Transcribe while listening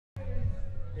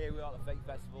Here we are at the Fake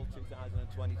Festival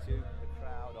 2022. The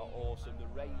crowd are awesome.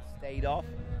 The rain stayed off.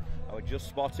 And we just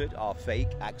spotted our fake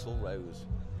Axl Rose.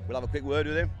 We'll have a quick word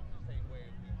with him.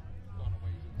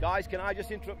 Guys, can I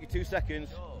just interrupt you 2 seconds?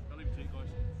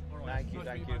 Thank you,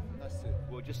 thank you.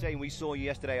 We were just saying we saw you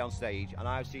yesterday on stage, and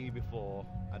I've seen you before,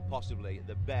 and possibly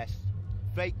the best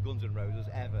fake Guns N' Roses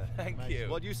ever. Thank you.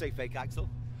 What do you say, fake Axl?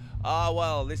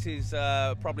 Well, this is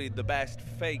probably the best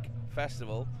fake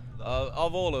festival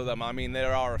of all of them. I mean,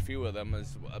 there are a few of them,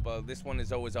 but this one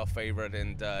is always our favorite,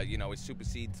 and you know, it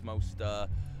supersedes most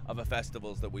other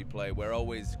festivals that we play. We're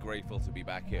always grateful to be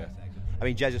back here. I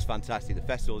mean, Jez is fantastic. The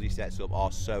festivals he sets up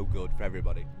are so good for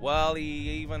everybody. Well, he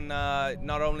even,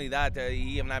 not only that,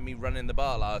 he even had me running the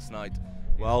bar last night.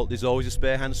 Well, there's always a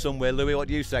spare hand somewhere. Louis, what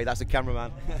do you say? That's the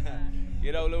cameraman.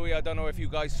 You know, Louis, I don't know if you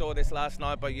guys saw this last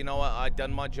night, but you know what? I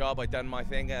done my job, I done my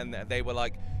thing, and they were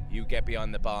like, you get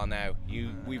behind the bar now.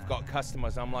 We've got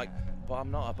customers. I'm like, but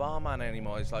I'm not a barman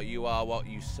anymore. It's like, you are what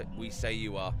we say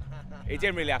you are. It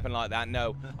didn't really happen like that,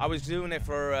 no. I was doing it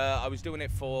for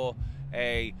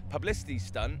a publicity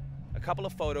stunt, a couple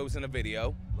of photos and a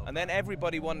video, and then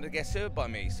everybody wanted to get served by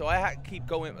me. So I had to keep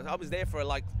going. I was there for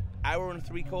like hour and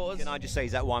 3/4. Can I just say,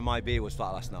 is that why my beer was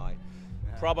flat last night?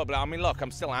 Probably. I mean, look, I'm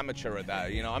still amateur at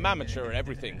that. You know, I'm amateur at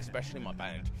everything, especially my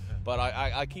band. But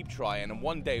I keep trying, and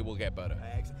one day we'll get better.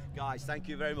 Guys, thank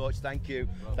you very much. Thank you.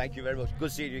 Thank you very much.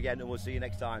 Good seeing you again, and we'll see you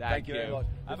next time. Thank you very much.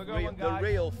 Have a good one, guys. The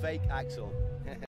real fake Axl.